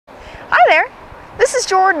Hi there, this is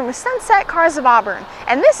Jordan with Sunset Cars of Auburn,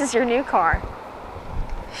 and this is your new car.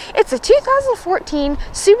 It's a 2014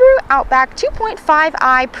 Subaru Outback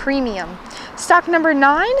 2.5i Premium, stock number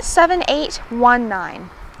 97819.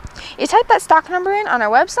 You type that stock number in on our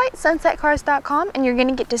website, sunsetcars.com, and you're going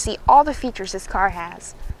to get to see all the features this car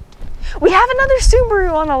has. We have another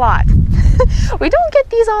Subaru on the lot. We don't get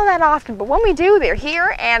these all that often, but when we do, they're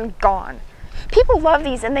here and gone. People love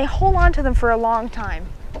these and they hold on to them for a long time.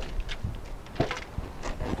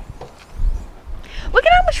 Look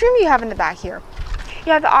at how much room you have in the back here.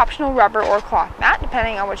 You have the optional rubber or cloth mat,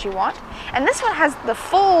 depending on what you want. And this one has the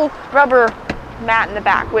full rubber mat in the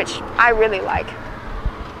back, which I really like.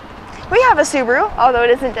 We have a Subaru, although it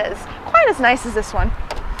isn't quite as nice as this one.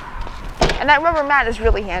 And that rubber mat is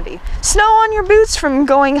really handy. Snow on your boots from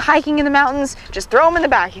going hiking in the mountains, just throw them in the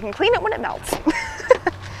back. You can clean it when it melts.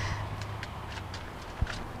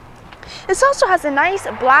 This also has a nice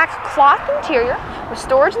black cloth interior with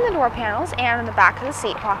storage in the door panels and in the back of the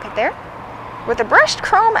seat pocket there, with a brushed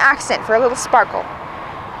chrome accent for a little sparkle.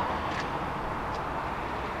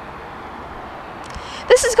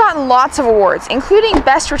 This has gotten lots of awards, including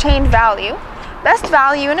Best Retained Value, Best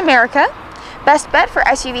Value in America, Best Bet for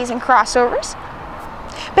SUVs and crossovers,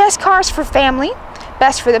 Best Cars for Family,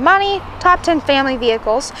 Best for the Money, Top 10 Family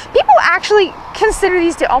Vehicles. People actually consider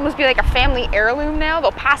these to almost be like a family heirloom now.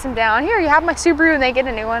 They'll pass them down. Here, you have my Subaru, and they get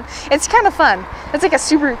a new one. It's kind of fun. It's like a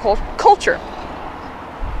Subaru culture.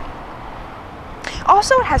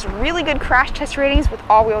 Also, it has really good crash test ratings with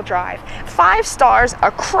all-wheel drive. 5 stars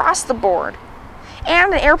across the board.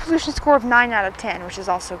 And an air pollution score of 9 out of 10, which is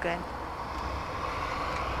also good.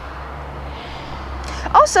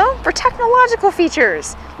 Also, for technological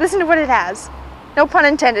features, listen to what it has. No pun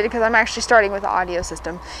intended, because I'm actually starting with the audio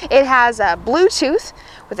system. It has a Bluetooth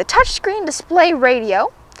with a touchscreen display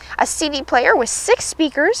radio, a CD player with 6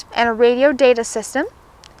 speakers and a radio data system,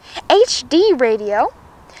 HD radio,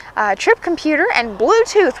 a trip computer, and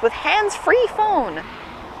Bluetooth with hands-free phone.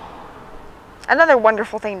 Another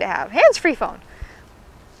wonderful thing to have, hands-free phone.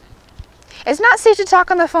 It's not safe to talk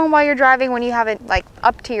on the phone while you're driving when you have it like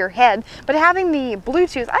up to your head, but having the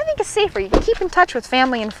Bluetooth I think is safer. You can keep in touch with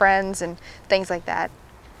family and friends and things like that.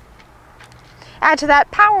 Add to that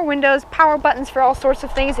power windows, power buttons for all sorts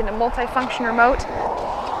of things, and a multi-function remote.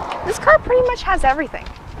 This car pretty much has everything.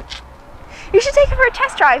 You should take it for a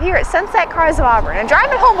test drive here at Sunset Cars of Auburn and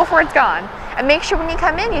drive it home before it's gone. And make sure when you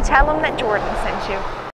come in, you tell them that Jordan sent you.